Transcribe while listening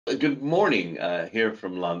Good morning here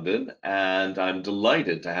from London, and I'm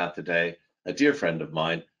delighted to have today a dear friend of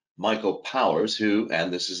mine, Michael Powers, who,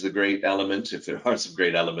 and this is the great element, if there are some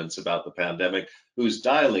great elements about the pandemic, who's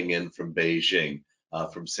dialing in from Beijing,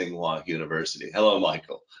 from Tsinghua University. Hello,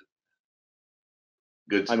 Michael.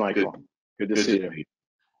 Good, Hi, good, Michael. Good to good see to you. meet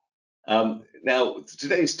Now,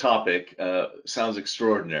 today's topic sounds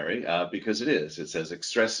extraordinary because it is. It says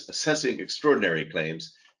assessing extraordinary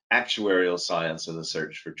claims, actuarial science, and the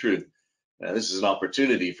search for truth. Now, this is an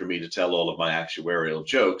opportunity for me to tell all of my actuarial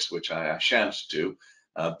jokes, which I shan't do,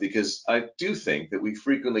 because I do think that we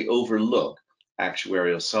frequently overlook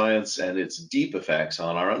actuarial science and its deep effects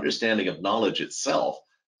on our understanding of knowledge itself,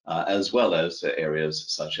 as well as areas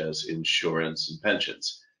such as insurance and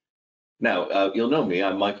pensions. Now, you'll know me.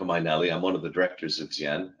 I'm Michael Mainelli. I'm one of the directors of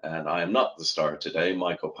Zien, and I am not the star today.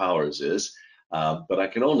 Michael Powers is, but I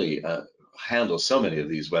can only handle so many of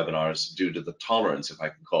these webinars due to the tolerance, if I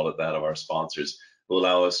can call it that, of our sponsors, who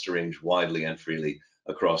allow us to range widely and freely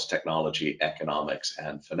across technology, economics,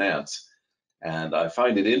 and finance. And I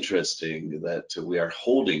find it interesting that we are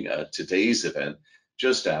holding today's event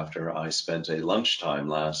just after I spent a lunchtime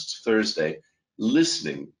last Thursday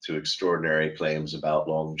listening to extraordinary claims about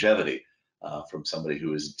longevity from somebody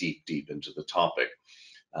who is deep, deep into the topic.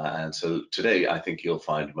 And so today, I think you'll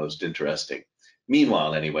find most interesting.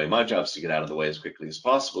 Meanwhile, anyway, my job is to get out of the way as quickly as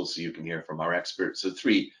possible so you can hear from our experts. So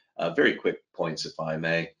three very quick points, if I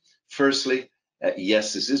may. Firstly,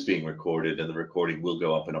 yes, this is being recorded, and the recording will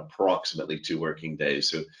go up in approximately 2 working days,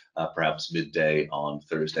 so perhaps midday on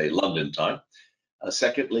Thursday, London time.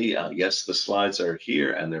 Secondly, yes, the slides are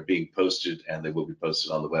here and they're being posted, and they will be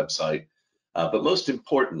posted on the website. But most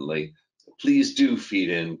importantly, please do feed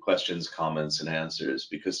in questions, comments, and answers,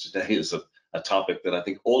 because today is a topic that I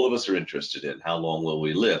think all of us are interested in. How long will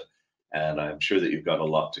we live? And I'm sure that you've got a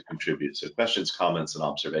lot to contribute. So questions, comments, and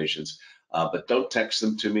observations. But don't text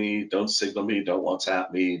them to me, don't signal me, don't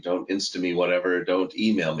WhatsApp me, don't Insta me, whatever, don't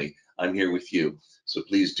email me. I'm here with you. So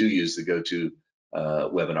please do use the GoTo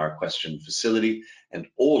webinar question facility, and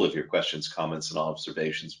all of your questions, comments, and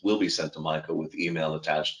observations will be sent to Michael with email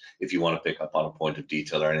attached. If you want to pick up on a point of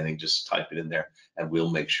detail or anything, just type it in there and we'll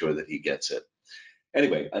make sure that he gets it.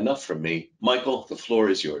 Anyway, enough from me. Michael, the floor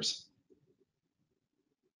is yours.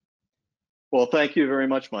 Well, thank you very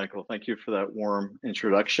much, Michael. Thank you for that warm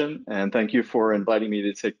introduction, and thank you for inviting me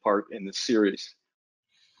to take part in this series.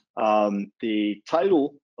 The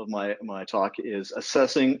title of my talk is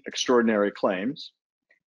Assessing Extraordinary Claims.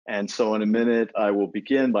 And so in a minute, I will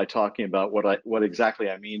begin by talking about what exactly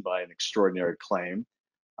I mean by an extraordinary claim,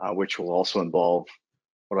 which will also involve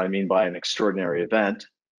what I mean by an extraordinary event.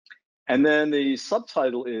 And then the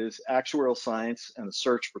subtitle is Actuarial Science and the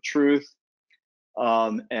Search for Truth.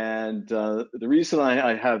 The reason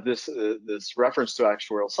I have this reference to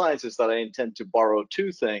actuarial science is that I intend to borrow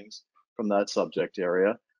two things from that subject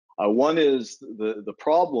area. One is the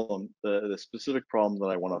problem, the specific problem that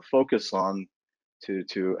I want to focus on to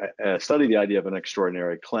study the idea of an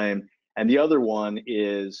extraordinary claim. And the other one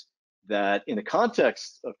is that in the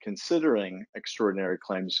context of considering extraordinary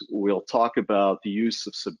claims, we'll talk about the use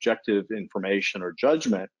of subjective information or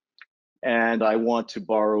judgment. And I want to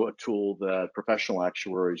borrow a tool that professional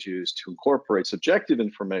actuaries use to incorporate subjective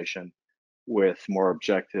information with more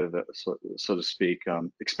objective, so to speak,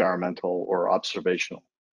 experimental or observational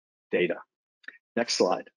data. Next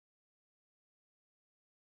slide.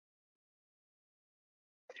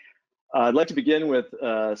 I'd like to begin with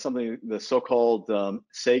something, the so-called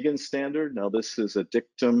Sagan standard. Now, this is a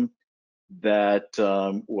dictum that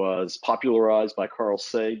was popularized by Carl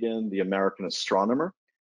Sagan, the American astronomer.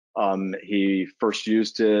 He first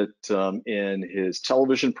used it in his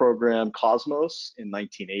television program Cosmos in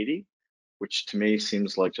 1980, which to me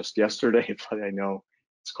seems like just yesterday, but I know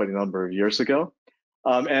it's quite a number of years ago.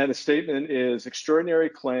 And the statement is, extraordinary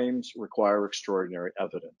claims require extraordinary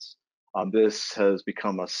evidence. This has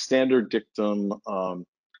become a standard dictum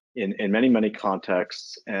in many, many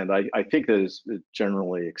contexts, and I think that is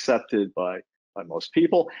generally accepted by most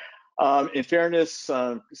people. In fairness,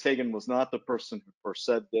 Sagan was not the person who first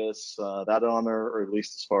said this. That honor, or at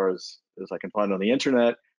least as far as I can find on the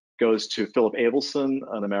internet, goes to Philip Abelson,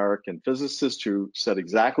 an American physicist who said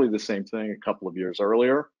exactly the same thing a couple of years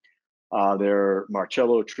earlier.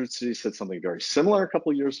 Marcello Truzzi said something very similar a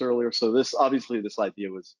couple of years earlier. So obviously this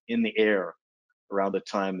idea was in the air around the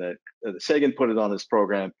time that Sagan put it on his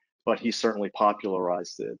program, but he certainly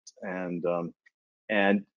popularized it. And so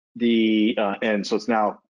it's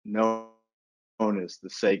now known as the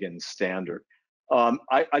Sagan standard.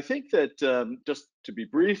 I think that just to be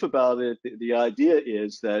brief about it, the idea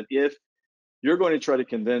is that if you're going to try to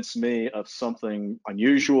convince me of something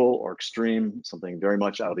unusual or extreme, something very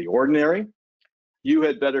much out of the ordinary. You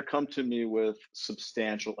had better come to me with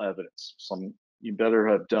substantial evidence. You better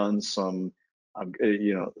have done some,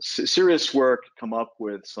 serious work, come up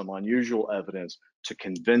with some unusual evidence to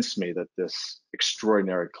convince me that this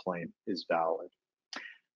extraordinary claim is valid.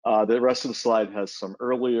 The rest of the slide has some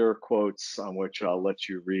earlier quotes on which I'll let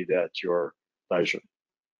you read at your leisure.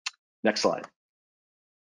 Next slide.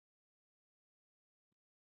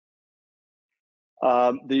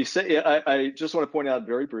 I just want to point out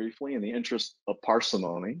very briefly, in the interest of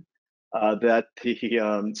parsimony, that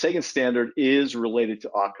the Sagan standard is related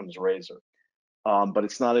to Occam's razor, but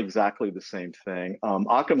it's not exactly the same thing.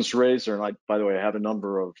 Occam's razor, and by the way, I have a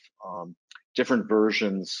number of different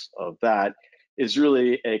versions of that, is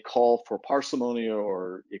really a call for parsimony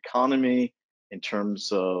or economy in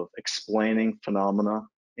terms of explaining phenomena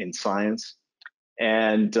in science.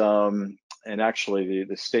 And actually,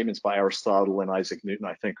 the statements by Aristotle and Isaac Newton,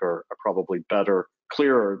 I think, are probably better,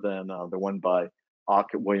 clearer than the one by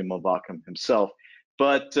William of Ockham himself.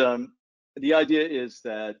 But the idea is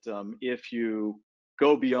that if you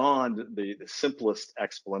go beyond the simplest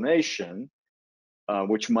explanation,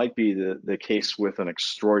 which might be the case with an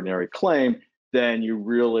extraordinary claim, then you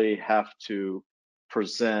really have to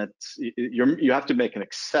present, you have to make an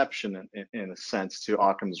exception in a sense to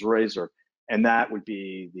Occam's razor, and that would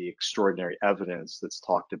be the extraordinary evidence that's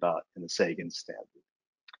talked about in the Sagan standard.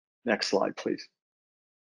 Next slide, please.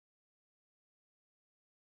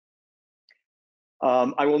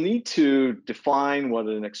 I will need to define what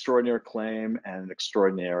an extraordinary claim and an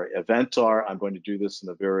extraordinary event are. I'm going to do this in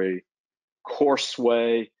a very coarse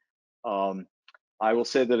way. I will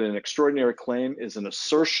say that an extraordinary claim is an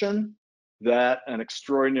assertion that an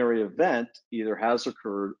extraordinary event either has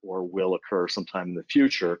occurred or will occur sometime in the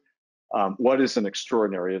future. What is an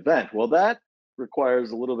extraordinary event? Well, that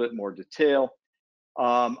requires a little bit more detail.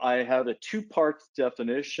 I have a two-part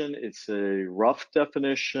definition. It's a rough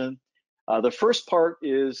definition. The first part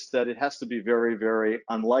is that it has to be very, very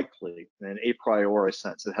unlikely in an a priori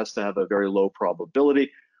sense. It has to have a very low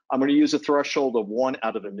probability. I'm going to use a threshold of 1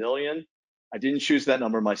 out of a million. I didn't choose that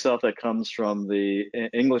number myself. That comes from the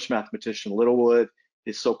English mathematician Littlewood,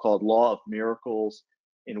 his so-called law of miracles,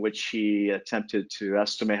 in which he attempted to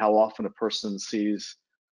estimate how often a person sees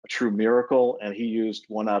a true miracle, and he used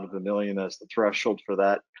 1 out of a million as the threshold for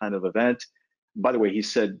that kind of event. By the way, he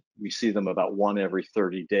said we see them about 1 every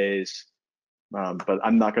 30 days. But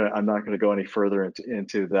I'm not going to go any further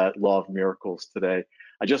into that law of miracles today.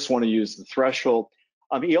 I just want to use the threshold.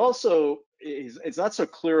 He also is not so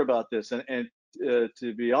clear about this, and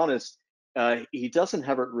to be honest, he doesn't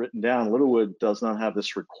have it written down. Littlewood does not have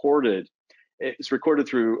this recorded. It's recorded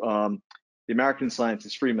through the American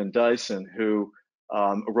scientist Freeman Dyson, who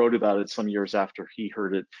wrote about it some years after he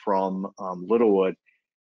heard it from Littlewood.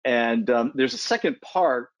 And there's a second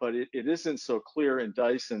part, but it isn't so clear in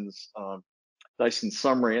Dyson's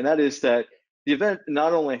summary, and that is that the event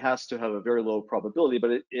not only has to have a very low probability,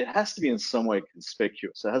 but it has to be in some way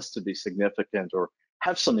conspicuous. It has to be significant or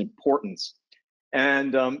have some importance.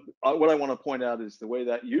 And what I want to point out is the way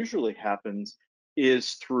that usually happens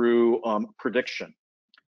is through prediction.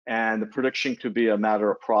 And the prediction could be a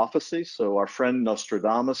matter of prophecy. So our friend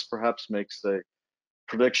Nostradamus perhaps makes a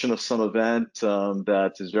prediction of some event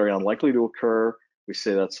that is very unlikely to occur. We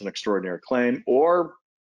say that's an extraordinary claim. Or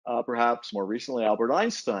perhaps more recently, Albert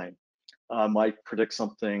Einstein might predict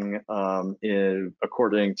something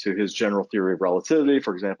according to his general theory of relativity.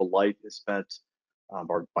 For example, light is bent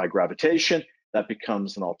by gravitation. That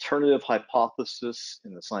becomes an alternative hypothesis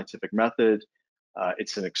in the scientific method.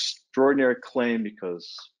 It's an extraordinary claim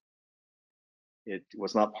because it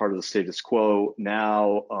was not part of the status quo.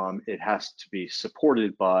 Now it has to be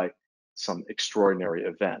supported by some extraordinary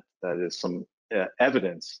event. That is some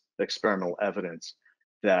evidence, experimental evidence,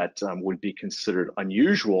 that would be considered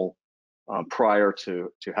unusual prior to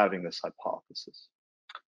having this hypothesis.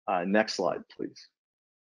 Next slide, please.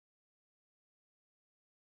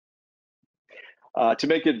 To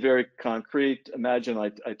make it very concrete, imagine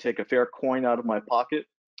I take a fair coin out of my pocket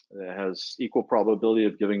that has equal probability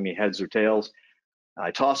of giving me heads or tails. I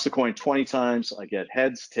toss the coin 20 times, I get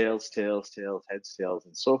heads, tails, tails, tails, heads, tails,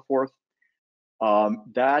 and so forth.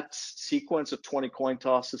 That sequence of 20 coin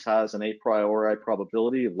tosses has an a priori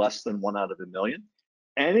probability of less than 1 out of a million.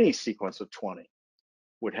 Any sequence of 20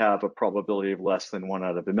 would have a probability of less than 1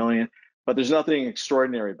 out of a million, but there's nothing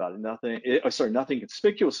extraordinary about it, nothing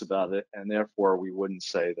conspicuous about it, and therefore we wouldn't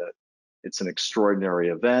say that it's an extraordinary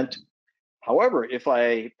event. However, if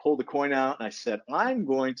I pulled the coin out and I said, I'm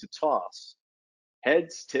going to toss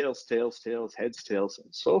heads, tails, tails, tails, heads, tails,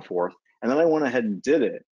 and so forth, and then I went ahead and did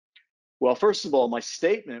it. Well, first of all, my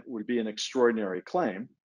statement would be an extraordinary claim,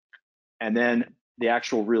 and then the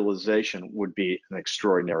actual realization would be an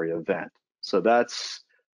extraordinary event. So that's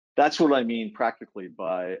what I mean practically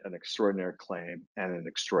by an extraordinary claim and an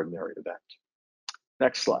extraordinary event.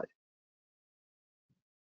 Next slide.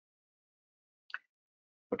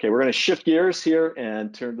 Okay, we're going to shift gears here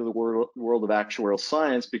and turn to the world of actuarial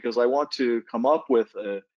science, because I want to come up with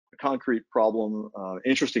a concrete problem,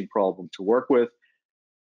 interesting problem to work with.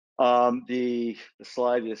 The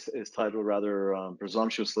slide is titled rather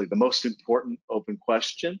presumptuously, "The Most Important Open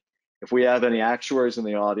Question." If we have any actuaries in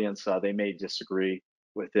the audience, they may disagree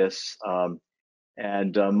with this.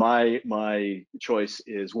 My choice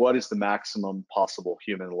is, what is the maximum possible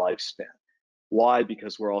human lifespan? Why?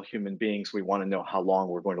 Because we're all human beings. We want to know how long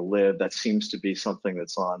we're going to live. That seems to be something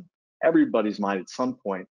that's on everybody's mind at some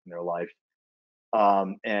point in their life.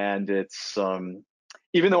 And it's,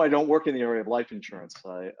 even though I don't work in the area of life insurance,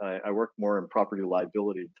 I work more in property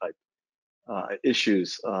liability type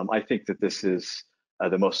issues. I think that this is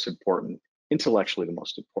the most important, intellectually the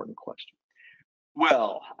most important question.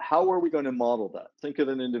 Well, how are we going to model that? Think of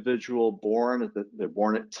an individual they're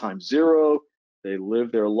born at time zero. They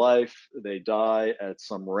live their life, they die at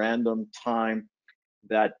some random time.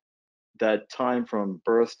 That time from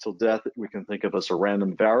birth till death we can think of as a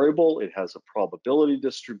random variable. It has a probability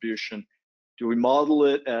distribution. Do we model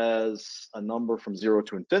it as a number from 0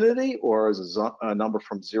 to infinity, or as a number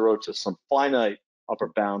from 0 to some finite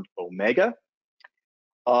upper bound omega?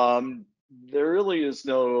 There really is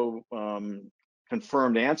no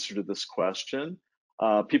confirmed answer to this question.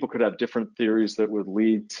 People could have different theories that would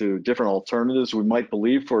lead to different alternatives. We might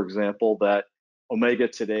believe, for example, that omega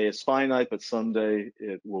today is finite, but someday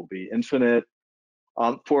it will be infinite.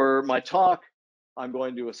 For my talk, I'm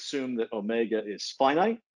going to assume that omega is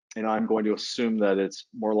finite, and I'm going to assume that it's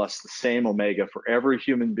more or less the same omega for every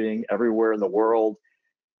human being everywhere in the world.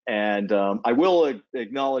 And I will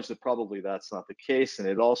acknowledge that probably that's not the case, and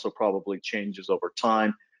it also probably changes over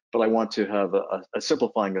time. But I want to have a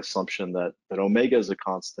simplifying assumption that omega is a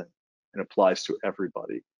constant and applies to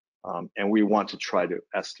everybody. And we want to try to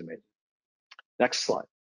estimate it. Next slide.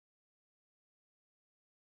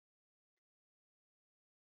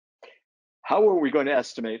 How are we going to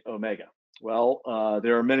estimate omega? Well,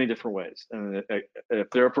 there are many different ways. And if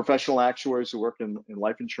there are professional actuaries who work in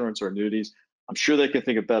life insurance or annuities, I'm sure they can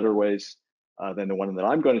think of better ways than the one that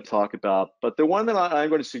I'm going to talk about. But the one that I'm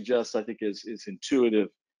going to suggest, I think, is intuitive.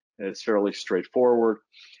 It's fairly straightforward.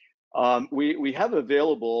 We have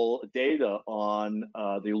available data on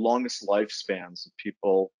the longest lifespans of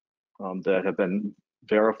people that have been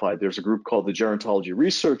verified. There's a group called the Gerontology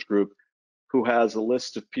Research Group who has a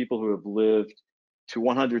list of people who have lived to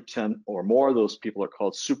 110 or more. Those people are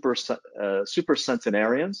called super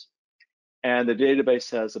centenarians. And the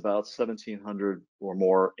database has about 1,700 or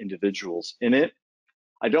more individuals in it.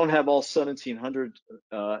 I don't have all 1,700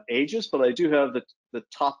 ages, but I do have the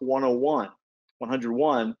top 101,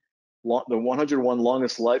 the 101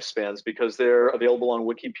 longest lifespans, because they're available on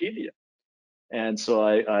Wikipedia. And so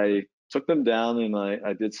I took them down and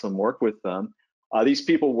I did some work with them. These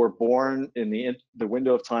people were born in the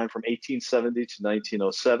window of time from 1870 to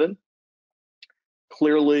 1907.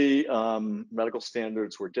 Clearly, medical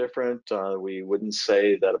standards were different. We wouldn't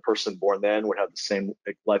say that a person born then would have the same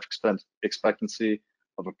life expectancy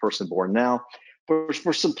of a person born now. But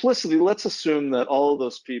for simplicity, let's assume that all of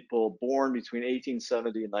those people born between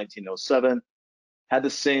 1870 and 1907 had the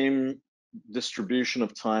same distribution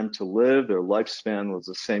of time to live. Their lifespan was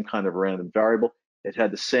the same kind of random variable. It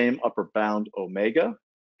had the same upper bound omega.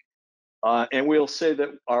 And we'll say that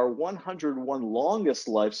our 101 longest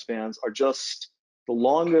lifespans are just the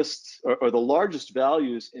longest or the largest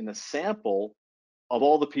values in a sample of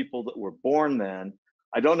all the people that were born then.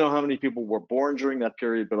 I don't know how many people were born during that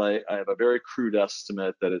period, but I have a very crude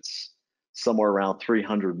estimate that it's somewhere around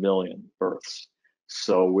 300 million births.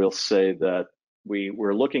 So we'll say that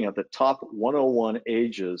we're looking at the top 101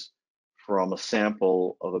 ages from a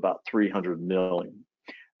sample of about 300 million.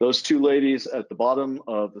 Those two ladies at the bottom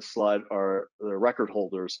of the slide are the record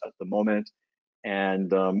holders at the moment.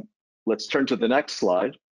 And let's turn to the next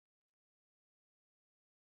slide.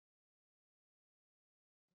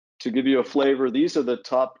 To give you a flavor, these are the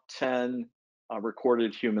top 10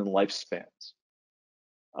 recorded human lifespans.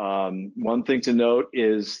 One thing to note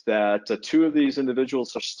is that two of these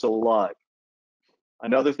individuals are still alive.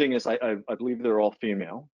 Another thing is I believe they're all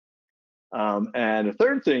female. And the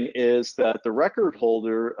third thing is that the record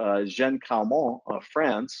holder, Jeanne Calment of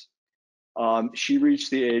France, she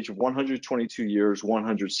reached the age of 122 years,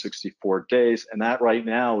 164 days, and that right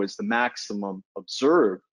now is the maximum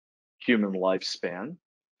observed human lifespan.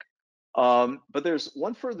 But there's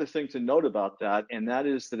one further thing to note about that, and that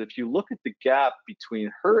is that if you look at the gap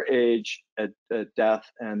between her age at death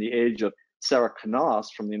and the age of Sarah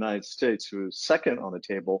Knauss from the United States, who is second on the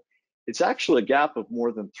table, it's actually a gap of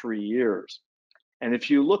more than 3 years. And if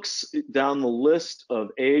you look down the list of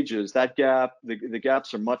ages, that gap, the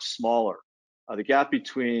gaps are much smaller. The gap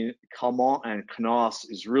between Calment and Knauss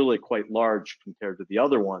is really quite large compared to the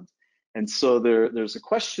other ones. And so there's a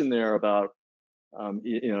question there about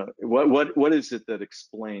what is it that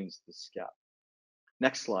explains this gap?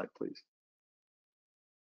 Next slide, please.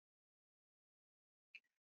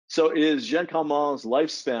 So is Jeanne Calment's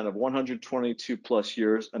lifespan of 122 plus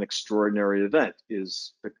years an extraordinary event?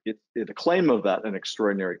 Is the claim of that an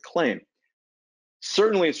extraordinary claim?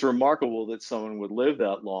 Certainly it's remarkable that someone would live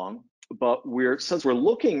that long, but since we're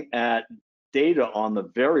looking at data on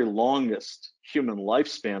the very longest human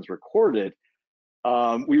lifespans recorded,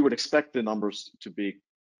 we would expect the numbers to be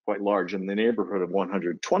quite large, in the neighborhood of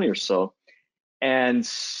 120 or so. And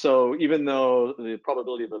so even though the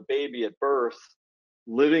probability of a baby at birth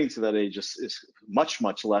living to that age is much,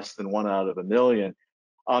 much less than 1 out of a million,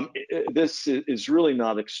 this is really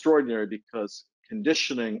not extraordinary, because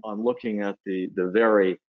conditioning on looking at the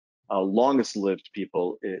very longest lived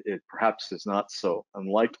people, it perhaps is not so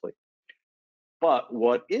unlikely. But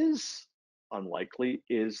what is unlikely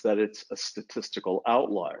is that it's a statistical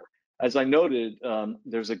outlier. As I noted,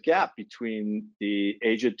 there's a gap between the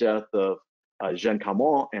age of death of Jeanne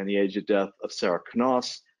Calment and the age of death of Sarah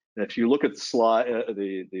Knauss. And if you look at the slide,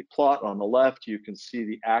 the plot on the left, you can see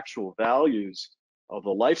the actual values of the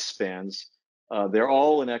lifespans. They're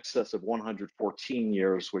all in excess of 114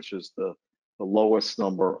 years, which is the lowest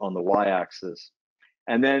number on the y-axis.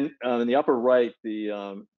 And then in the upper right,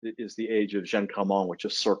 is the age of Jeanne Calment, which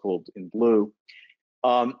is circled in blue.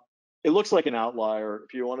 It looks like an outlier.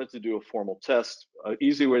 If you wanted to do a formal test, an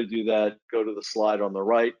easy way to do that, go to the slide on the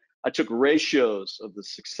right. I took ratios of the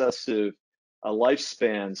successive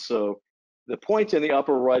lifespans. So the point in the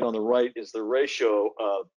upper right on the right is the ratio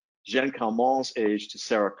of Jeanne Calment's age to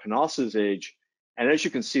Sarah Knauss's age. And as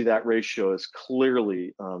you can see, that ratio is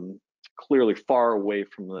clearly far away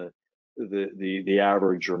from the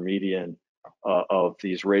average or median of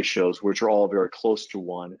these ratios, which are all very close to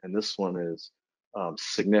 1. And this one is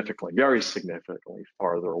very significantly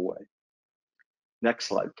farther away. Next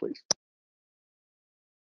slide, please.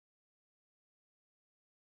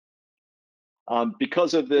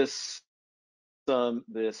 Because of this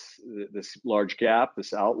large gap,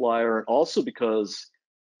 this outlier, and also because,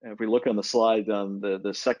 if we look on the slide,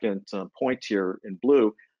 the second point here in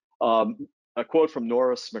blue, a quote from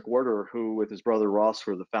Norris McWhirter, who with his brother Ross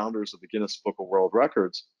were the founders of the Guinness Book of World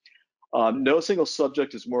Records. No single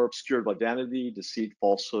subject is more obscured by vanity, deceit,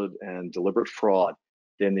 falsehood, and deliberate fraud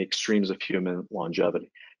than the extremes of human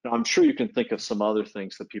longevity. Now, I'm sure you can think of some other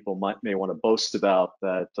things that people may want to boast about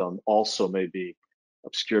that also may be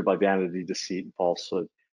obscured by vanity, deceit, and falsehood.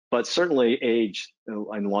 But certainly age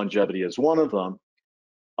and longevity is one of them.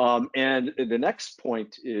 And the next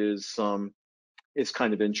point is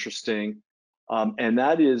kind of interesting. And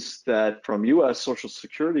that is that from US Social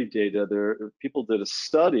Security data, people did a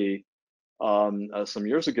study some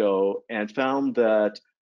years ago and found that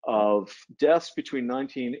of deaths between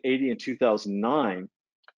 1980 and 2009,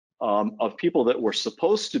 of people that were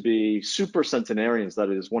supposed to be super centenarians, that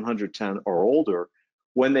is 110 or older,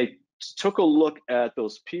 when they took a look at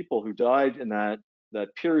those people who died in that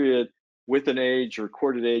period with an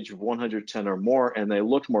recorded age of 110 or more, and they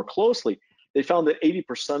looked more closely, they found that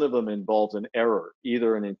 80% of them involved an error,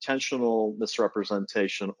 either an intentional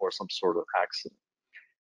misrepresentation or some sort of accident.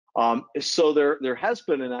 So there has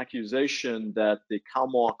been an accusation that the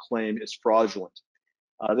Calment claim is fraudulent.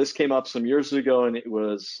 This came up some years ago, and it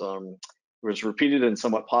was repeated and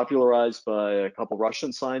somewhat popularized by a couple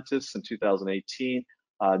Russian scientists in 2018,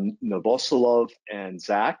 Novoselov and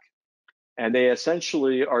Zak. And they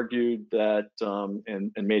essentially argued that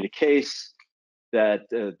and made a case that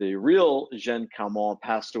the real Jeanne Calment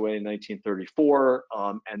passed away in 1934,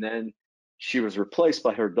 and then she was replaced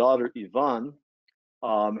by her daughter Yvonne,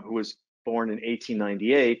 who was born in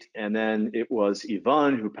 1898, and then it was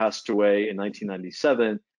Yvonne who passed away in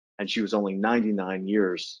 1997, and she was only 99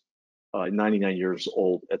 years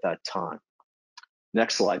old at that time.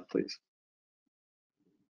 Next slide, please.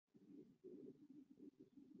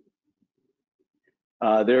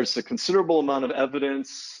 There's a considerable amount of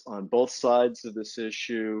evidence on both sides of this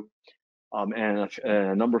issue, and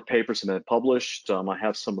a number of papers have been published. I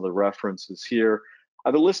have some of the references here. I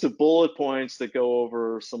have a list of bullet points that go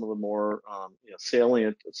over some of the more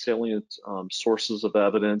salient sources of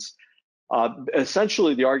evidence.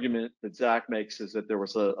 Essentially, the argument that Zach makes is that there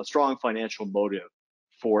was a strong financial motive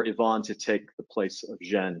for Yvonne to take the place of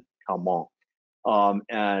Jeanne Calment.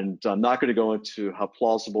 And I'm not going to go into how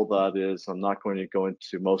plausible that is. I'm not going to go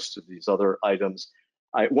into most of these other items.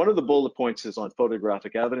 One of the bullet points is on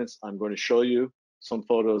photographic evidence. I'm going to show you some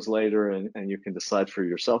photos later, and you can decide for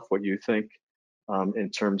yourself what you think in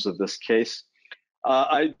terms of this case.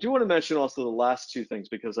 I do want to mention also the last two things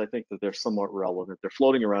because I think that they're somewhat relevant. They're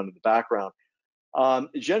floating around in the background.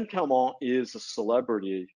 Jeanne Calment is a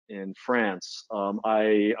celebrity in France.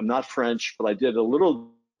 I am not French, but I did a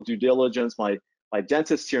little due diligence. My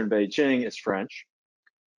dentist here in Beijing is French,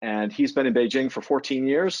 and he's been in Beijing for 14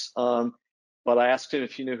 years. But I asked him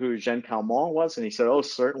if he knew who Jeanne Calment was, and he said, "Oh,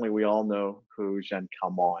 certainly, we all know who Jeanne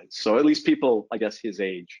Calment is." So at least people, I guess, his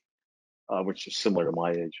age, which is similar to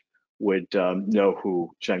my age, would know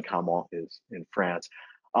who Jeanne Calment is in France.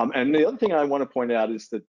 And the other thing I want to point out is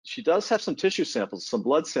that she does have some tissue samples, some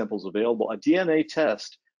blood samples available. A DNA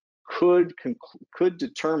test could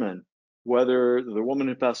determine whether the woman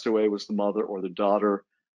who passed away was the mother or the daughter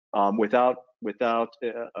without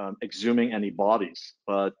exhuming any bodies.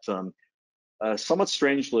 But somewhat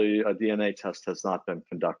strangely, a DNA test has not been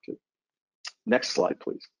conducted. Next slide,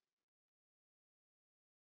 please.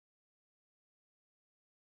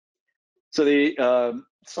 So the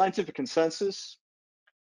scientific consensus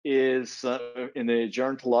is in the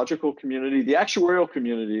gerontological community. The actuarial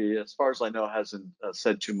community, as far as I know, hasn't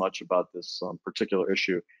said too much about this particular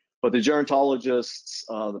issue. But the gerontologists,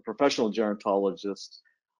 the professional gerontologists,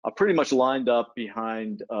 are pretty much lined up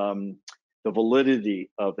behind the validity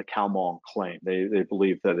of the Calment claim. They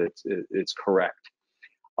believe that it's correct.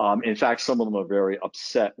 In fact, some of them are very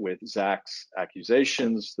upset with Zach's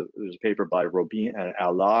accusations. There's a paper by Robin and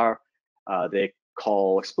Allard. They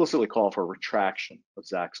explicitly call for a retraction of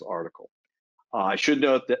Zach's article. I should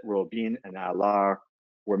note that Robin and Allard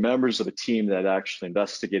were members of a team that actually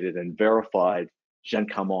investigated and verified Jeanne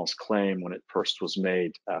Calment's claim when it first was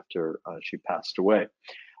made after she passed away.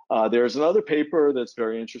 There's another paper that's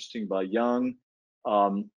very interesting by Young,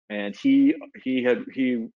 and he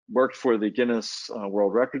worked for the Guinness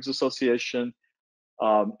World Records Association,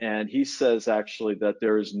 and he says actually that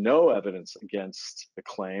there is no evidence against the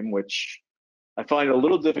claim, which I find a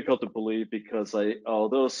little difficult to believe because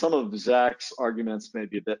although some of Zach's arguments may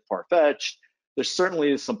be a bit far-fetched, there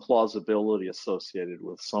certainly is some plausibility associated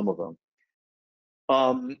with some of them.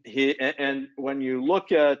 And when you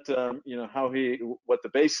look at what the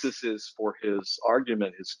basis is for his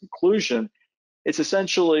argument, his conclusion, it's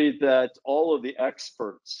essentially that all of the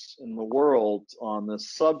experts in the world on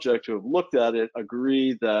this subject who have looked at it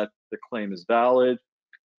agree that the claim is valid.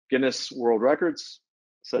 Guinness World Records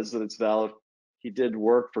says that it's valid. He did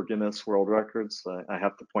work for Guinness World Records. I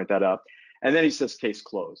have to point that out. And then he says case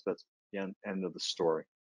closed. That's the end of the story.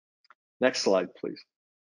 Next slide, please.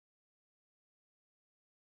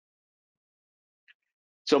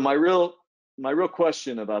 So my real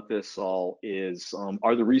question about this all is,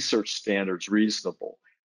 are the research standards reasonable?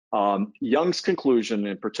 Young's conclusion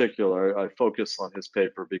in particular, I focus on his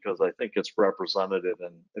paper because I think it's representative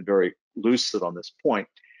and very lucid on this point.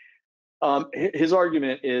 His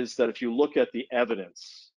argument is that if you look at the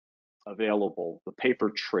evidence available, the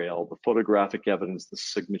paper trail, the photographic evidence, the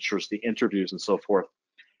signatures, the interviews, and so forth,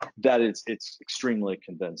 that it's extremely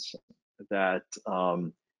convincing that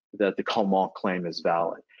the Calment claim is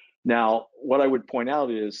valid. Now, what I would point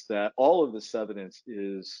out is that all of this evidence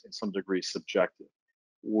is in some degree subjective.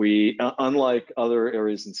 We, unlike other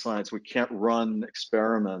areas in science, we can't run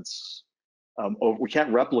experiments. We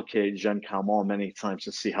can't replicate Jeanne Calment many times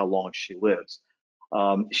to see how long she lives.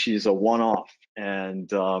 She's a one-off, and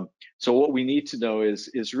so what we need to know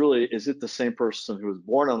is it the same person who was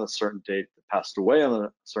born on a certain date that passed away on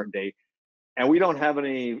a certain date? And we don't have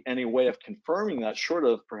any way of confirming that short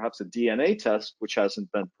of perhaps a DNA test, which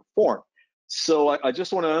hasn't been performed. So I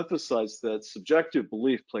just want to emphasize that subjective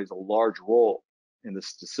belief plays a large role in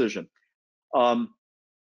this decision. I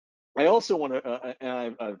also want to,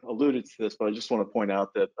 and I've alluded to this, but I just want to point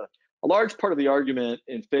out that a large part of the argument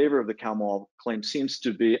in favor of the Calment claim seems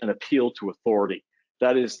to be an appeal to authority.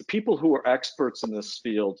 That is, the people who are experts in this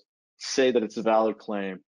field say that it's a valid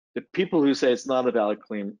claim. The people who say it's not a valid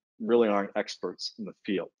claim really aren't experts in the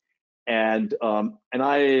field. And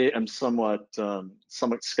I am somewhat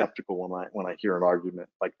skeptical when I hear an argument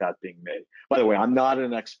like that being made. By the way, I'm not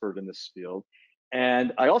an expert in this field.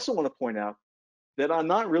 And I also want to point out that I'm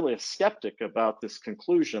not really a skeptic about this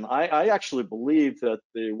conclusion. I actually believe that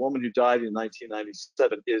the woman who died in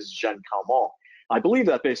 1997 is Jeanne Calment. I believe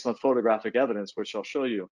that based on photographic evidence, which I'll show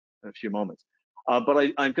you in a few moments.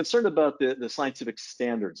 But I'm concerned about the scientific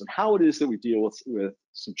standards and how it is that we deal with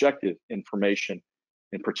subjective information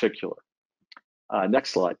in particular.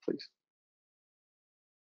 Next slide, please.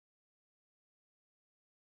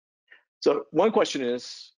 So one question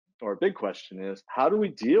is, or a big question is, how do we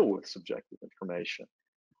deal with subjective information?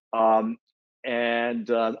 I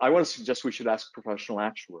want to suggest we should ask professional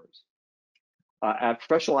actuaries.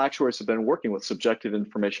 Professional actuaries have been working with subjective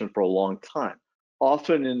information for a long time.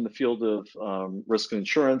 Often in the field of risk and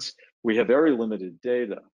insurance, we have very limited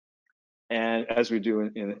data. And as we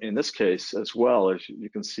do in this case as well, as you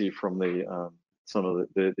can see from some of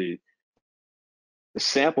the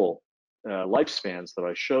sample lifespans that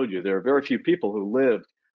I showed you, there are very few people who lived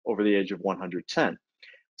over the age of 110.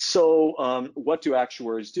 So what do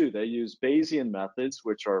actuaries do? They use Bayesian methods,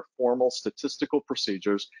 which are formal statistical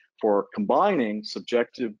procedures for combining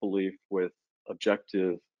subjective belief with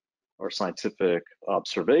objective or scientific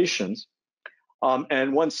observations.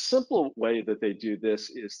 And one simple way that they do this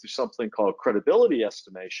is through something called credibility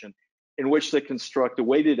estimation, in which they construct a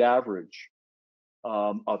weighted average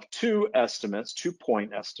of two estimates,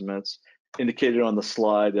 2-point estimates, indicated on the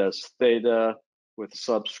slide as theta with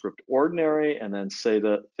subscript ordinary and then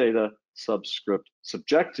theta subscript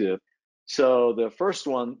subjective. So the first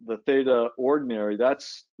one, the theta ordinary,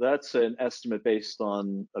 that's an estimate based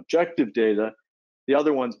on objective data. The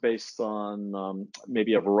other one's based on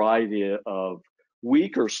maybe a variety of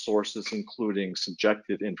weaker sources, including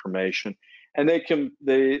subjective information, and they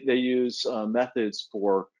use methods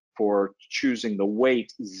for choosing the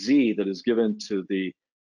weight z that is given to the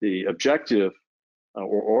objective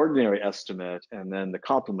or ordinary estimate, and then the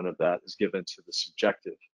complement of that is given to the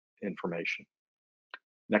subjective information.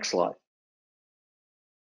 Next slide.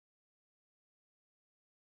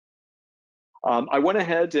 I went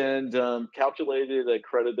ahead and calculated a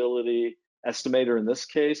credibility estimator in this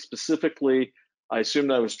case. Specifically, I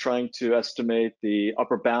assumed I was trying to estimate the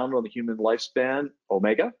upper bound on the human lifespan,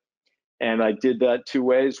 omega, and I did that two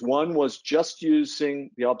ways. One was just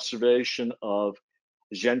using the observation of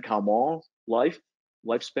Jeanne Calment's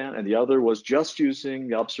lifespan, and the other was just using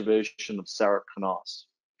the observation of Sarah Knoss.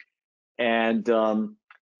 And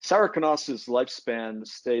Sarah Knoss's lifespan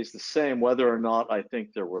stays the same whether or not I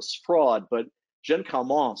think there was fraud, but Jeanne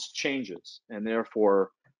Calment's changes, and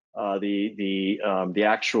therefore the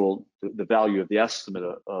value of the estimate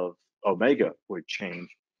of omega would change.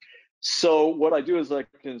 So what I do is I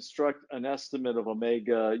construct an estimate of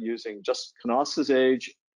omega using just Knoss's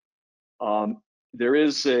age. There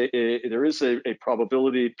is a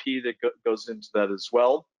probability p that goes into that as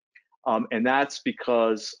well, and that's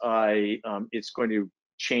because it's going to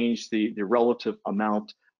change the relative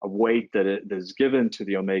amount of weight that is given to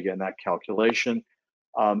the omega in that calculation.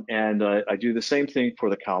 And I do the same thing for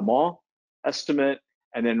the Calment estimate,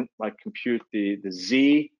 and then I compute the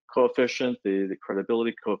z coefficient, the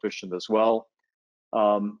credibility coefficient as well.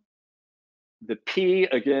 The p,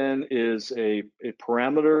 again, is a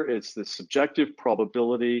parameter. It's the subjective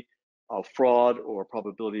probability of fraud or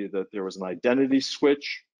probability that there was an identity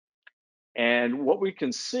switch. And what we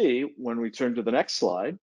can see when we turn to the next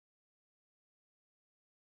slide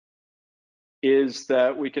is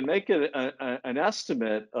that we can make an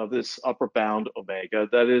estimate of this upper bound omega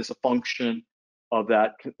that is a function of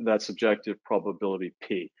that subjective probability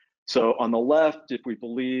p. So on the left, if we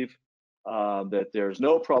believe that there's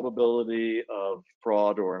no probability of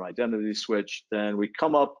fraud or an identity switch, then we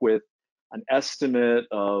come up with an estimate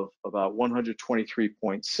of about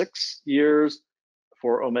 123.6 years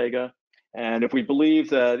for omega. And if we believe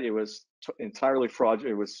that it was entirely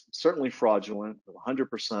fraudulent, it was certainly fraudulent with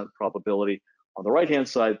 100% probability on the right-hand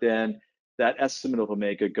side, then that estimate of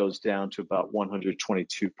omega goes down to about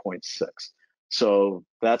 122.6. So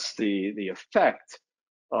that's the effect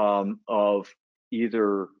of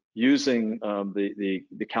either using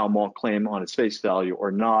the Calment claim on its face value or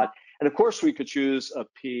not. And of course, we could choose a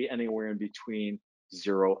p anywhere in between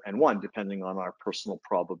 0 and 1, depending on our personal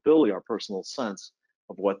probability, our personal sense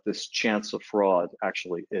of what this chance of fraud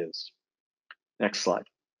actually is. Next slide.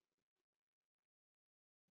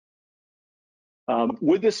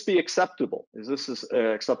 Would this be acceptable? Is this an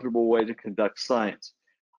acceptable way to conduct science?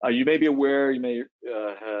 You may be aware, you may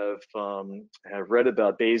have read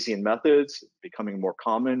about Bayesian methods becoming more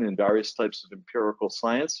common in various types of empirical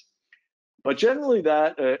science. But generally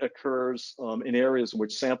that occurs in areas in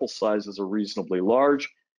which sample sizes are reasonably large.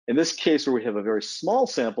 In this case, where we have a very small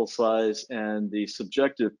sample size and the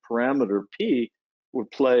subjective parameter p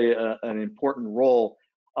would play an important role,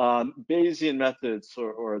 Bayesian methods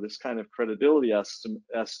or this kind of credibility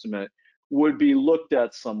estimate would be looked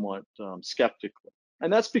at somewhat skeptically.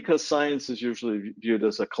 And that's because science is usually viewed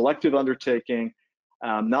as a collective undertaking,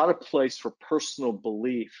 not a place for personal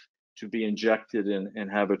belief to be injected in and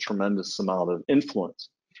have a tremendous amount of influence.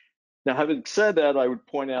 Now, having said that, I would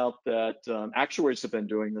point out that actuaries have been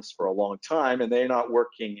doing this for a long time, and they're not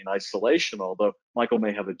working in isolation, although Michael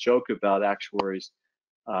may have a joke about actuaries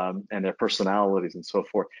and their personalities and so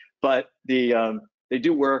forth. But they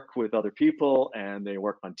do work with other people, and they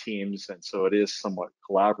work on teams, and so it is somewhat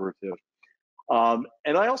collaborative.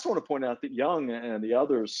 And I also want to point out that Young and the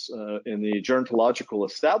others in the gerontological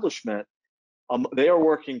establishment, they are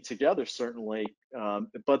working together, certainly,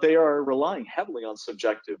 but they are relying heavily on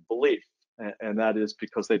subjective belief. And that is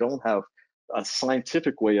because they don't have a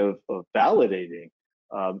scientific way of validating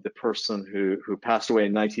the person who passed away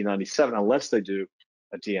in 1997 unless they do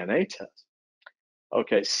a DNA test.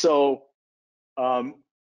 Okay, so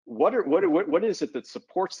what is it that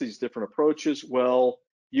supports these different approaches? Well,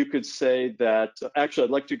 you could say that, actually,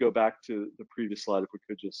 I'd like to go back to the previous slide if we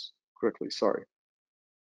could just quickly, sorry.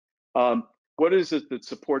 What is it that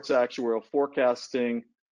supports actuarial forecasting?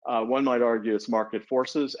 One might argue it's market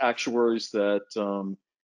forces, actuaries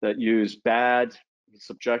that use bad,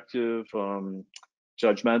 subjective,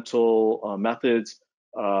 judgmental methods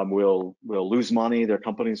will lose money. Their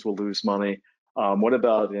companies will lose money. What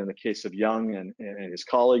about in the case of Young and his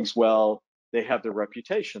colleagues? Well, they have their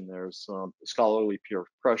reputation. There's scholarly peer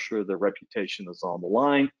pressure. Their reputation is on the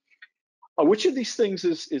line. Which of these things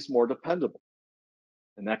is more dependable?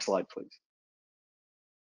 The next slide, please.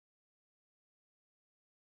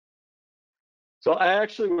 So I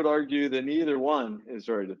actually would argue that neither one is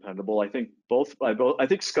very dependable. I think I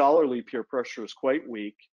think scholarly peer pressure is quite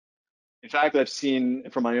weak. In fact, I've seen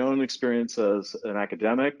from my own experience as an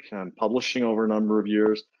academic and publishing over a number of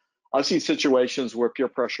years, I've seen situations where peer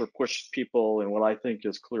pressure pushes people in what I think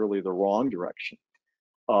is clearly the wrong direction.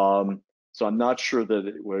 So I'm not sure that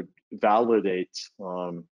it would validate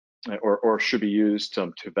or should be used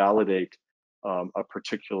to validate a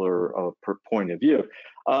particular point of view.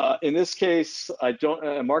 In this case, I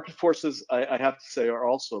don't. Market forces, I have to say, are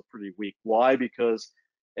also pretty weak. Why? Because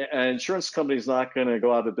an insurance company is not going to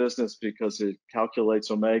go out of business because it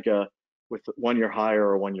calculates omega with 1 year higher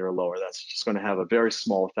or 1 year lower. That's just going to have a very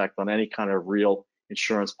small effect on any kind of real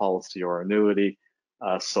insurance policy or annuity.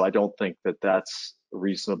 So I don't think that that's a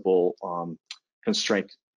reasonable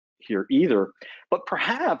constraint here either. But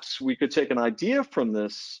perhaps we could take an idea from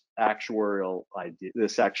this actuarial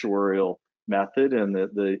method and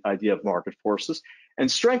the idea of market forces and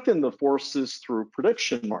strengthen the forces through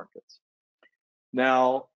prediction markets.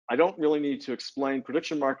 Now, I don't really need to explain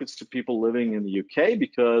prediction markets to people living in the UK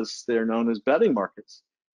because they're known as betting markets.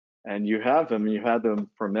 And you have them, you had them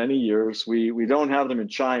for many years. We don't have them in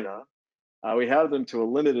China. We have them to a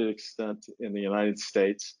limited extent in the United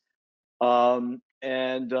States.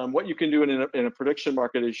 What you can do in a prediction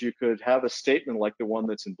market is you could have a statement like the one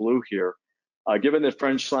that's in blue here. Given that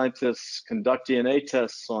French scientists conduct DNA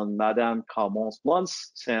tests on Madame Calment's blood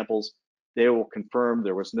samples, they will confirm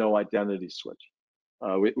there was no identity switch.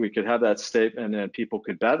 We could have that statement and people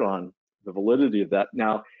could bet on the validity of that.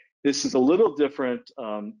 Now, this is a little different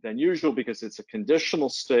than usual because it's a conditional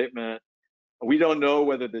statement. We don't know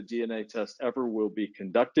whether the DNA test ever will be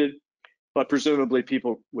conducted, but presumably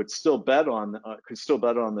people would still bet on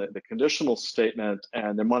the conditional statement,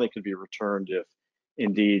 and their money could be returned if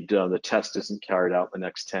indeed the test isn't carried out in the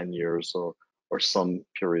next 10 years or some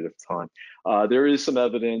period of time. There is some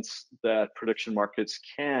evidence that prediction markets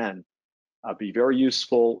can be very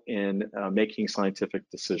useful in making scientific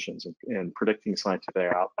decisions and predicting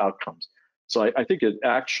scientific outcomes. So I think it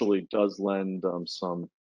actually does lend some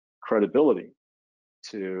credibility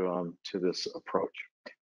to this approach.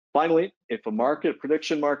 Finally, if a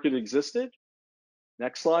prediction market existed,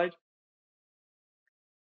 next slide,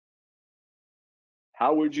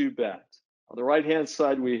 how would you bet? On the right-hand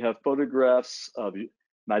side, we have photographs of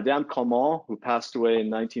Madame Calment, who passed away in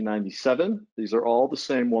 1997. These are all the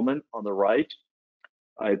same woman on the right.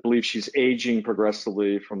 I believe she's aging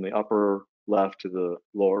progressively from the upper left to the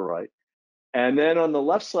lower right. And then on the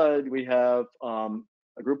left side, we have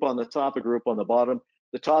a group on the top, a group on the bottom.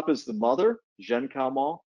 The top is the mother, Jeanne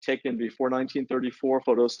Calment, taken before 1934,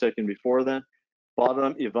 photos taken before then.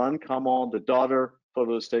 Bottom, Yvonne Calment, the daughter,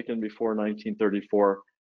 photos taken before 1934.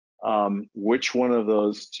 Which one of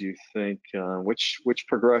those do you think, which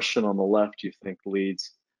progression on the left do you think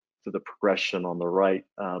leads to the progression on the right?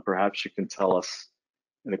 Perhaps you can tell us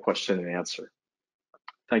in a question and answer.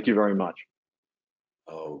 Thank you very much.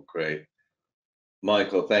 Oh, great.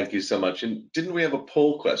 Michael, thank you so much. And didn't we have a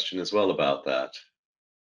poll question as well about that?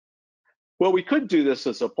 Well, we could do this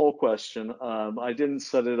as a poll question. I didn't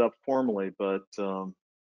set it up formally, but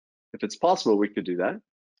if it's possible, we could do that.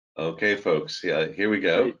 Okay, folks. Yeah, here we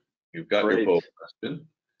go. Great, You've got your great. poll question.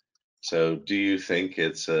 So, do you think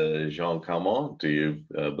it's Jean Calment? Do you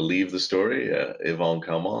believe the story, Yvonne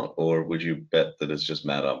Calment, or would you bet that it's just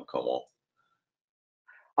Madame Calment?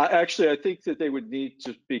 I think that they would need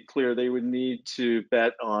to be clear. They would need to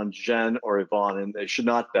bet on Jean or Yvonne, and they should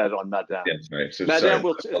not bet on Madame. Yeah, sorry. So Madame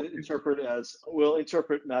sorry. will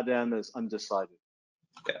interpret Madame as undecided.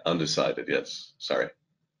 Yeah, undecided. Yes. Sorry.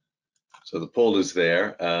 So the poll is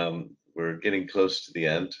there. We're getting close to the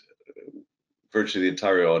end. Virtually the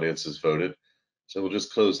entire audience has voted. So we'll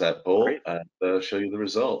just close that poll Great. and show you the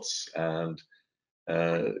results. And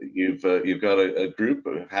you've got a group.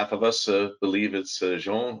 Half of us believe it's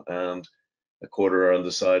Jean, and a quarter are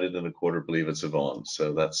undecided, and a quarter believe it's Yvonne.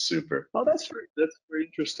 So that's super. Oh, that's very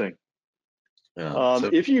interesting. So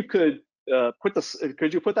If you could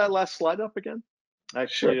could you put that last slide up again? sure.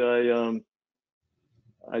 Actually,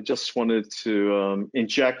 I just wanted to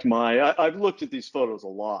inject I've looked at these photos a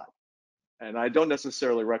lot, and I don't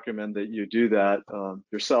necessarily recommend that you do that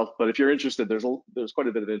yourself. But if you're interested, there's quite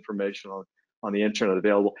a bit of information on the internet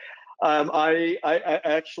available. I'm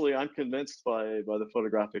convinced by the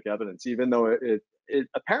photographic evidence, even though it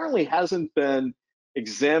apparently hasn't been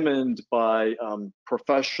examined by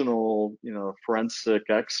professional, forensic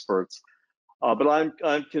experts. But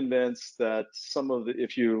I'm convinced that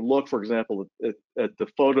if you look, for example, at the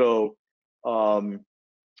photo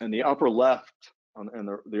in the upper left, and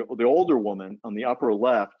the older woman on the upper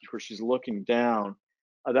left, where she's looking down,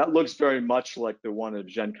 that looks very much like the one of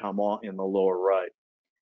Jean Calment in the lower right.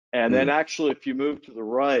 And then Mm. actually, if you move to the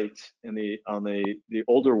right on the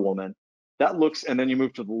older woman, that looks, and then you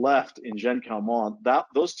move to the left in Jean Calment,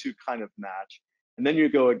 those two kind of match. And then you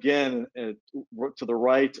go again to the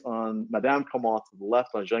right on Madame Calment, to the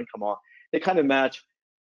left on Jean Calment. They kind of match.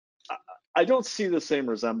 I don't see the same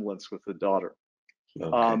resemblance with the daughter.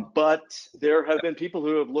 Okay. But there have been people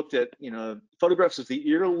who have looked at, photographs of the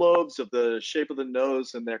earlobes, of the shape of the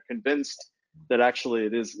nose, and they're convinced that actually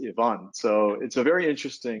it is Yvonne. So it's a very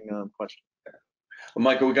interesting question. Well,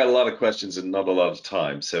 Michael, we got a lot of questions and not a lot of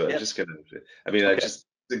time, so I'm just Yes. gonna. I Okay. just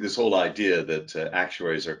think this whole idea that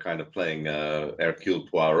actuaries are kind of playing Hercule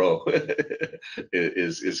Poirot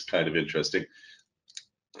is kind of interesting.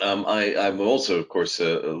 I'm also, of course,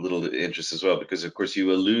 a little interested as well because, of course,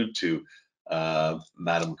 you allude to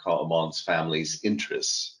Madame Calment's family's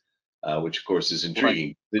interests, which, of course, is Right.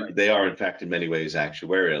 intriguing. They are, in fact, in many ways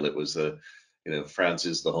actuarial. It was France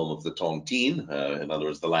is the home of the tontine. In other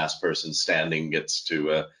words, the last person standing gets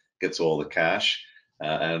all the cash.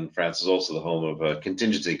 And France is also the home of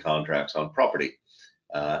contingency contracts on property.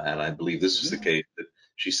 And I believe this was the Mhm. case that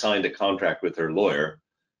she signed a contract with her lawyer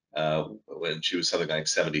when she was something like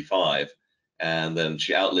 75. And then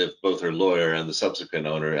she outlived both her lawyer and the subsequent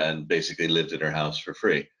owner and basically lived in her house for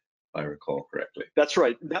free, if I recall correctly. That's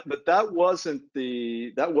right. But that wasn't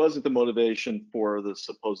the motivation for the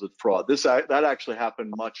supposed fraud. That actually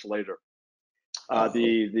happened much later. Oh,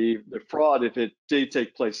 The fraud, if it did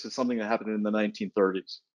take place, is something that happened in the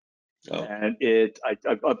 1930s. okay. And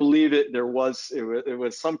I believe it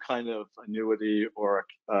was some kind of annuity or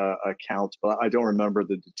account, but I don't remember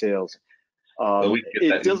the details. Well, we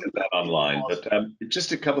It can doesn't get that online. cost. But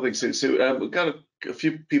just a couple things. So we've got a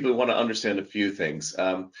few people who want to understand a few things.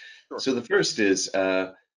 Sure. So the first is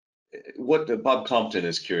what Bob Compton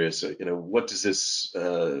is curious. What does this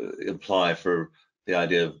imply for the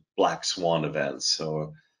idea of black swan events?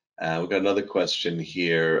 So we've got another question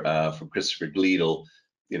here from Christopher Gleedle.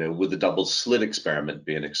 Would the double slit experiment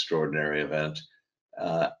be an extraordinary event?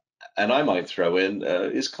 Uh, and I might throw in,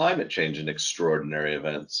 is climate change an extraordinary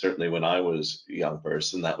event? Certainly, when I was a young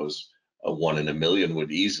person, that was a 1 in a million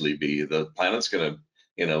would easily be. The planet's going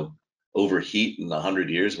to, overheat in 100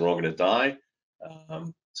 years. We're all going to die.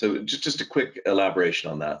 So just a quick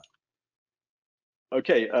elaboration on that.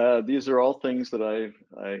 Okay, these are all things that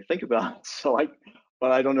I think about.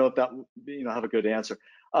 But I don't know if that have a good answer.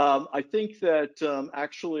 I think that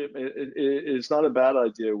actually it is not a bad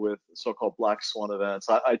idea with so-called black swan events.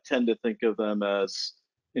 I tend to think of them as,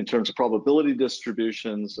 in terms of probability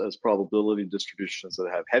distributions, as probability distributions that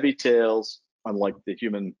have heavy tails, unlike the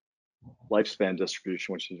human lifespan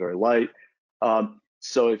distribution, which is very light.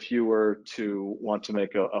 So if you were to want to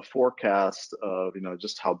make a forecast of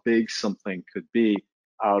just how big something could be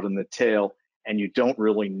out in the tail, and you don't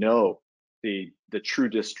really know the true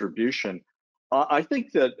distribution, I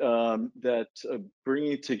think that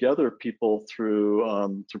bringing together people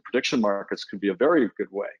through prediction markets could be a very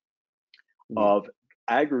good way Mm. of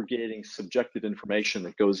aggregating subjective information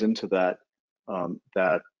that goes into that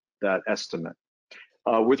that estimate.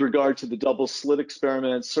 With regard to the double slit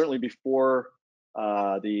experiments, certainly before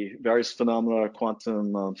the various phenomena of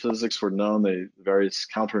quantum physics were known, the various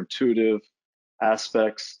counterintuitive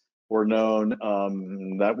aspects were known.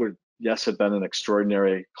 That would, yes, have been an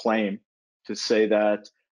extraordinary claim to say that.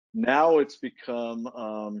 Now it's become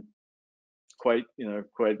quite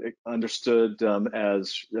understood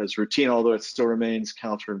as routine, although it still remains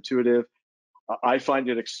counterintuitive. I find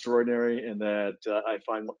it extraordinary in that I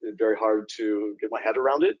find it very hard to get my head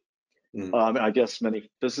around it. I guess many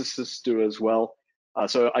physicists do as well.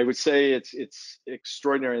 So I would say it's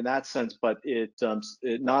extraordinary in that sense, but it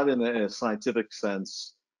not in a scientific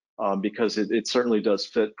sense, because it certainly does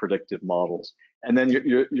fit predictive models. And then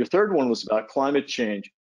your third one was about climate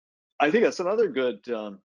change. I think that's another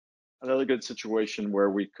good situation where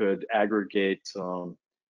we could aggregate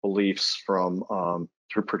beliefs from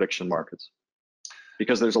through prediction markets,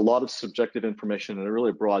 because there's a lot of subjective information and a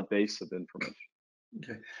really broad base of information.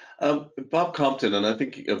 Okay. Bob Compton, and I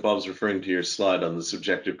think Bob's referring to your slide on the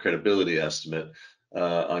subjective credibility estimate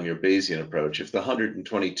on your Bayesian approach. If the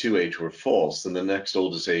 122 age were false, then the next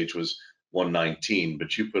oldest age was 119,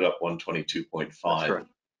 but you put up 122.5. That's right.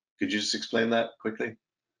 Could you just explain that quickly?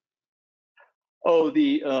 Oh,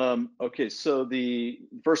 okay. So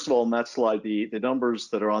first of all, on that slide, the numbers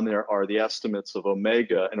that are on there are the estimates of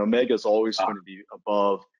omega, and omega is always going to be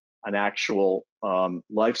above an actual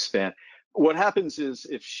lifespan. What happens is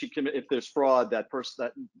if there's fraud, that person,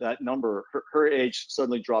 that number, her age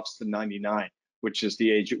suddenly drops to 99, which is the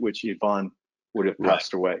age at which Yvonne would have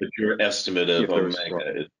passed away. But your estimate of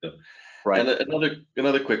omega is right. And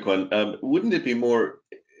another quick one. Wouldn't it be more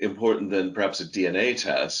important than perhaps a DNA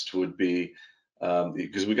test would be,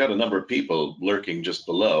 because we got a number of people lurking just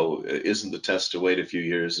below, isn't the test to wait a few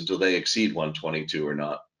years until they exceed 122 or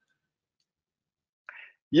not?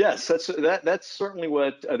 Yes, that's certainly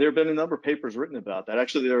what there have been a number of papers written about that.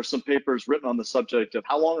 Actually, there are some papers written on the subject of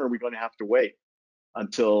how long are we going to have to wait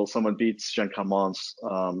until someone beats Jean Calment's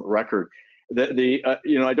record.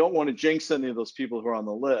 I don't want to jinx any of those people who are on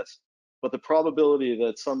the list, but the probability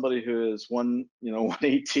that somebody who is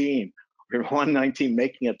 118 or 119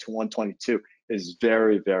 making it to 122 is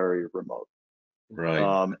very, very remote.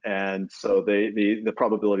 Right. And so the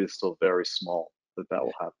probability is still very small that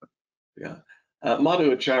will happen. Yeah. Madhu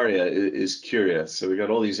Acharya is curious. So we got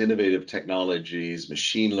all these innovative technologies,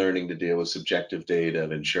 machine learning to deal with subjective data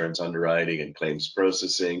of insurance underwriting and claims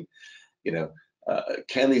processing.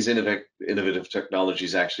 Can these innovative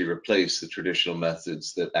technologies actually replace the traditional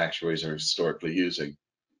methods that actuaries are historically using?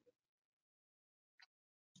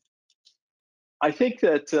 I think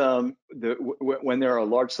that when there are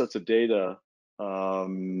large sets of data,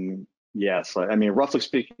 yes. I mean, roughly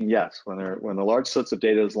speaking, yes. When the large sets of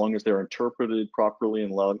data, as long as they're interpreted properly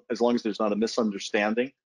and as long as there's not a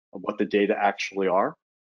misunderstanding of what the data actually are,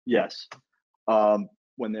 yes.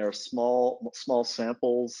 When there are small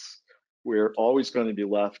samples, we're always going to be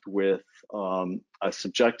left with a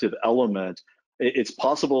subjective element. It's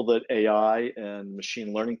possible that AI and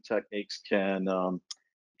machine learning techniques can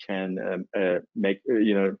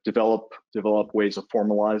develop ways of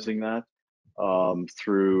formalizing that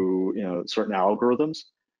through certain algorithms,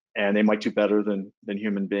 and they might do better than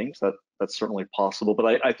human beings. That's certainly possible,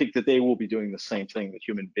 but I think that they will be doing the same thing that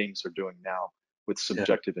human beings are doing now with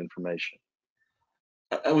subjective information.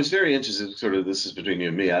 I was very interested, sort of, this is between you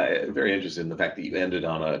and me, I'm very interested in the fact that you ended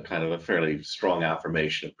on a kind of a fairly strong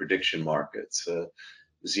affirmation of prediction markets.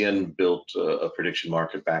 Zien built a prediction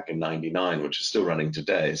market back in '99, which is still running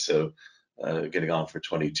today, so getting on for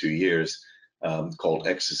 22 years, called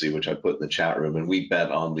Ecstasy, which I put in the chat room, and we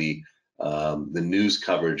bet on the news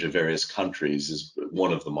coverage of various countries is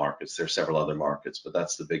one of the markets. There are several other markets, but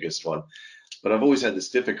that's the biggest one. But I've always had this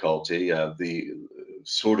difficulty. I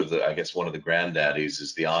guess one of the granddaddies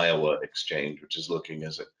is the Iowa Exchange, which is looking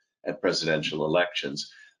at presidential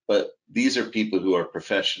elections. But these are people who are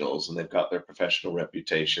professionals, and they've got their professional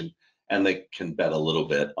reputation, and they can bet a little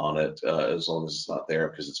bit on it as long as it's not there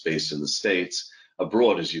because it's based in the States.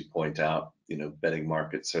 Abroad, as you point out, betting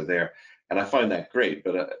markets are there. And I find that great,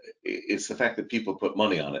 but it's the fact that people put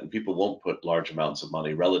money on it, and people won't put large amounts of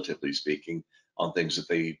money, relatively speaking, on things that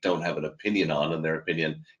they don't have an opinion on, and their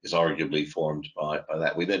opinion is arguably formed by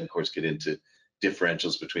that. We then, of course, get into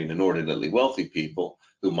differentials between inordinately wealthy people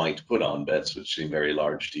who might put on bets, which seem very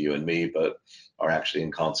large to you and me, but are actually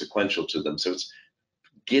inconsequential to them. So it's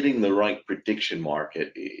getting the right prediction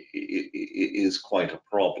market is quite a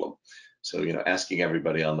problem. So, asking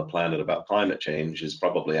everybody on the planet about climate change is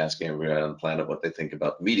probably asking everybody on the planet what they think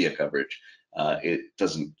about media coverage. It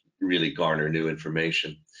doesn't really garner new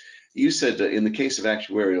information. You said that in the case of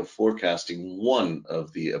actuarial forecasting, one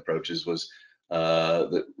of the approaches was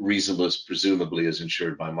that reasonableness presumably is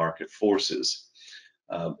ensured by market forces.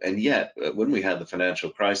 And yet, when we had the financial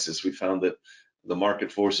crisis, we found that the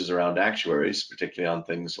market forces around actuaries, particularly on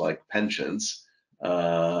things like pensions,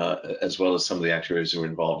 as well as some of the actuaries who were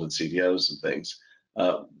involved in CDOs and things,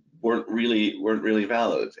 weren't really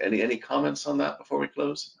valid. Any comments on that before we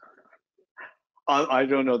close? I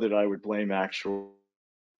don't know that I would blame actuaries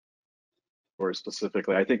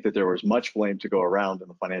specifically. I think that there was much blame to go around in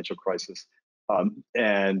the financial crisis. I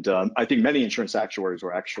think many insurance actuaries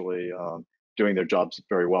were actually doing their jobs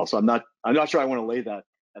very well. So I'm not sure I want to lay that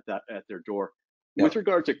at their door. Yeah. With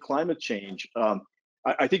regard to climate change,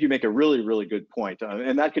 I think you make a really good point,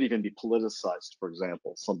 and that could even be politicized. For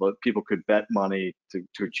example, some people could bet money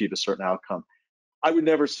to achieve a certain outcome. I would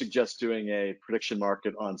never suggest doing a prediction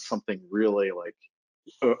market on something really like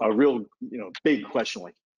a real big question,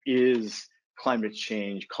 like, is climate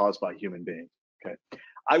change caused by human beings? Okay,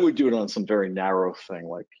 I would do it on some very narrow thing,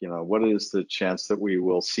 like, what is the chance that we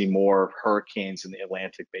will see more hurricanes in the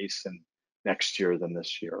Atlantic Basin next year than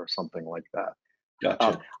this year, or something like that.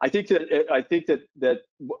 Gotcha. I think there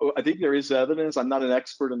is evidence. I'm not an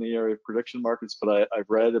expert in the area of prediction markets, but I've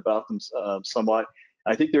read about them somewhat.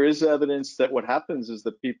 I think there is evidence that what happens is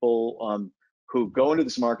that people who go into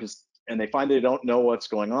these markets and they find they don't know what's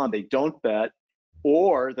going on, they don't bet,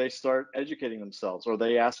 or they start educating themselves, or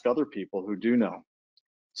they ask other people who do know.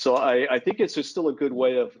 So I think it's just still a good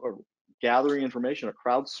way of gathering information, or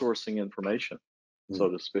crowdsourcing information, so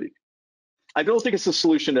to speak. I don't think it's a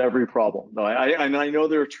solution to every problem. No, I know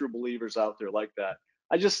there are true believers out there like that.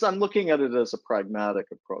 I'm looking at it as a pragmatic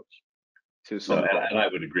approach to some problems. And I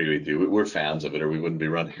would agree with you. We're fans of it, or we wouldn't be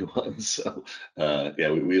running one. So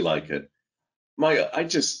yeah, we like it. I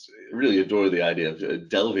just really adore the idea of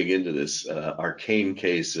delving into this arcane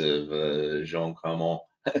case of Jean Calment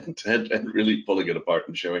and really pulling it apart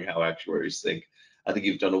and showing how actuaries think. I think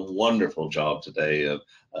you've done a wonderful job today of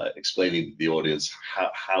explaining to the audience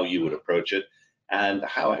how you would approach it and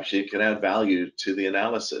how actually it can add value to the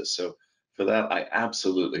analysis. So for that, I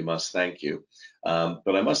absolutely must thank you.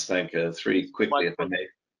 But I must thank three quickly, if I may.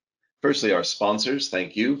 Firstly, our sponsors,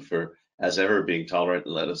 thank you for, as ever, being tolerant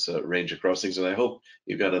and let us range across things. And I hope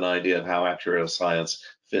you've got an idea of how actuarial science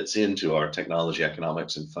fits into our technology,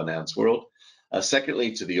 economics, and finance world.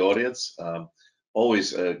 Secondly, to the audience,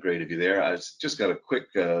 always great of you there. I just got a quick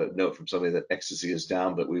note from somebody that ecstasy is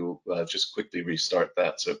down, but we will just quickly restart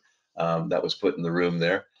that. So that was put in the room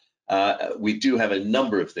there. We do have a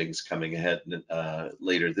number of things coming ahead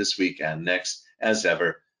later this week and next, as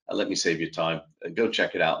ever. Let me save you time. Go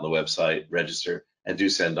check it out on the website, register, and do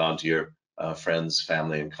send on to your friends,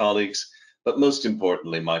 family, and colleagues. But most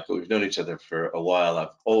importantly, Michael, we've known each other for a while.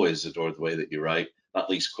 I've always adored the way that you write, not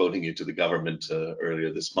least quoting you to the government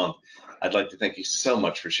earlier this month. I'd like to thank you so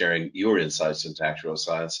much for sharing your insights into actuarial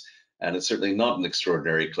science. And it's certainly not an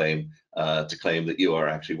extraordinary claim to claim that you are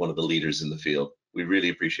actually one of the leaders in the field. We really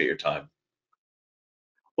appreciate your time.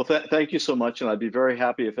 Well, thank you so much, and I'd be very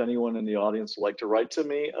happy if anyone in the audience would like to write to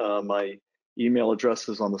me. My email address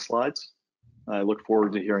is on the slides. I look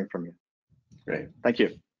forward to hearing from you. Great. Thank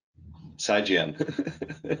you. 再见。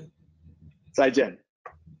再见。